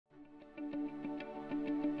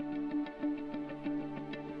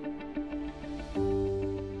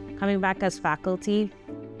Coming back as faculty,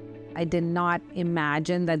 I did not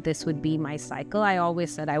imagine that this would be my cycle. I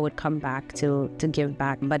always said I would come back to give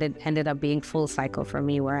back, but it ended up being full cycle for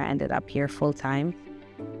me, where I ended up here full time.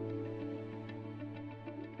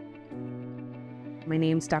 My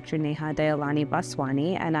name is Dr. Neha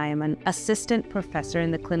Dayalani-Vaswani, and I am an assistant professor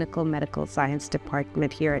in the Clinical Medical Science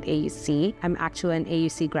Department here at AUC. I'm actually an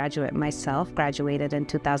AUC graduate myself, graduated in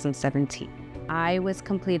 2017. I was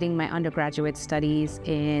completing my undergraduate studies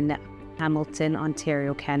in Hamilton,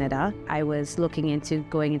 Ontario, Canada. I was looking into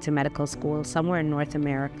going into medical school somewhere in North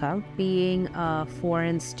America. Being a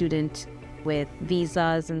foreign student with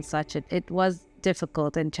visas and such, it was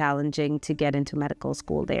difficult and challenging to get into medical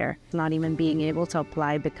school there. Not even being able to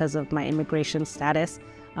apply because of my immigration status,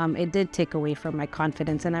 it did take away from my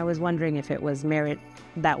confidence, and I was wondering if it was merit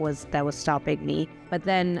that was stopping me. But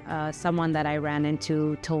then someone that I ran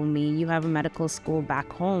into told me, "You have a medical school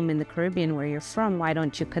back home in the Caribbean where you're from. Why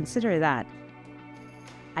don't you consider that?"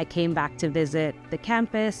 I came back to visit the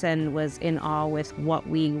campus and was in awe with what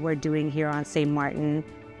we were doing here on St. Maarten.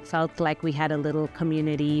 Felt like we had a little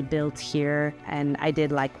community built here, and I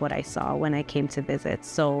did like what I saw when I came to visit.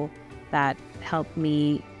 So that helped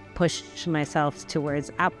me push myself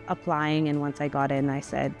towards applying, and once I got in, I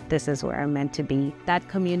said, this is where I'm meant to be. That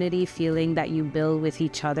community feeling that you build with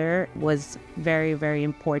each other was very, very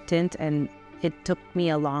important, and it took me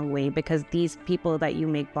a long way, because these people that you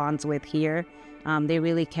make bonds with here, they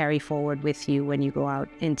really carry forward with you when you go out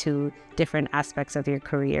into different aspects of your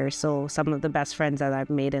career. So some of the best friends that I've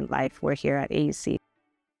made in life were here at AUC.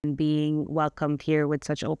 And being welcomed here with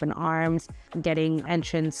such open arms, getting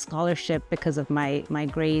entrance scholarship because of my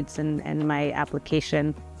grades and my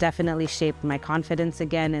application definitely shaped my confidence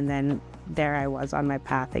again. And then there I was on my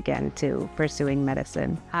path again to pursuing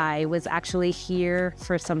medicine. I was actually here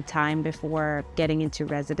for some time before getting into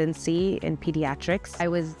residency in pediatrics. I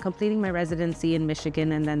was completing my residency in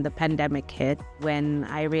Michigan, and then the pandemic hit, when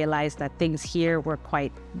I realized that things here were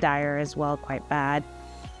quite dire as well, quite bad.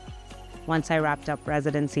 Once I wrapped up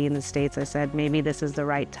residency in the States, I said, maybe this is the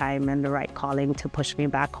right time and the right calling to push me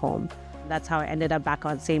back home. That's how I ended up back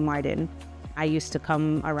on St. Maarten. I used to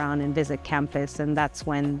come around and visit campus, and that's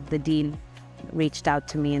when the dean reached out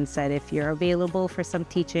to me and said, if you're available for some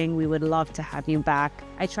teaching, we would love to have you back.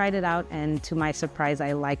 I tried it out, and to my surprise,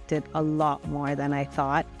 I liked it a lot more than I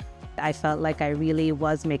thought. I felt like I really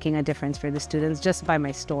was making a difference for the students just by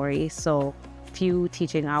my story. So few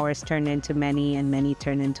teaching hours turned into many, and many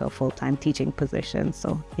turned into a full-time teaching position.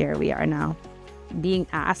 So here we are now. Being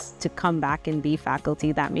asked to come back and be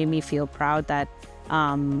faculty, that made me feel proud that,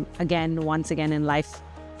 once again in life,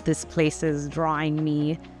 this place is drawing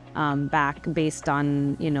me back based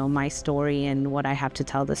on, my story and what I have to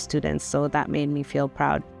tell the students. So that made me feel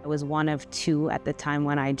proud. I was one of two at the time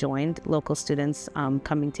when I joined, local students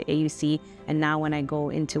coming to AUC. And now when I go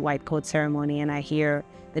into white coat ceremony and I hear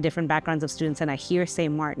the different backgrounds of students, and I hear St.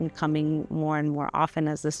 Maarten coming more and more often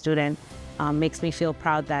as a student, makes me feel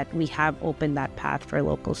proud that we have opened that path for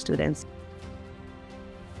local students.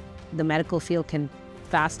 The medical field can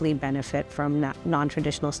vastly benefit from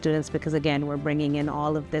non-traditional students, because again, we're bringing in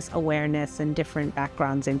all of this awareness and different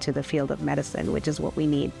backgrounds into the field of medicine, which is what we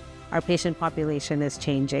need. Our patient population is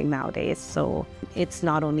changing nowadays, so it's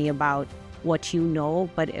not only about what you know,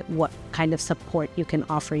 but what kind of support you can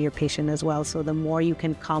offer your patient as well. So the more you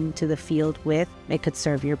can come to the field with, it could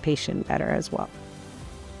serve your patient better as well.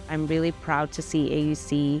 I'm really proud to see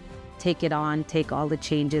AUC take it on, take all the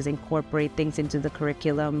changes, incorporate things into the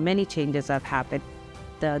curriculum. Many changes have happened.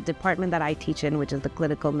 The department that I teach in, which is the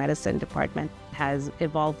clinical medicine department, has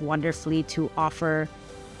evolved wonderfully to offer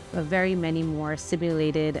very many more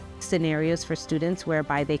simulated scenarios for students,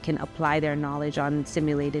 whereby they can apply their knowledge on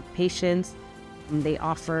simulated patients. They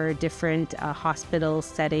offer different hospital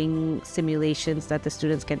setting simulations that the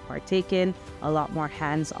students can partake in, a lot more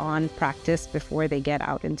hands-on practice before they get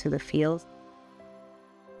out into the field.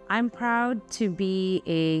 I'm proud to be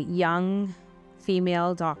a young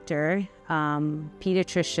female doctor,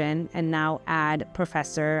 pediatrician, and now add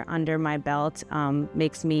professor under my belt.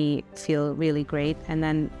 Makes me feel really great. And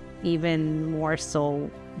then even more so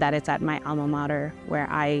that it's at my alma mater where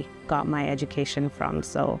I got my education from.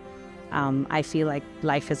 So I feel like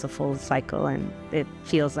life is a full cycle, and it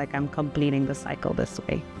feels like I'm completing the cycle this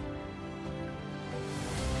way.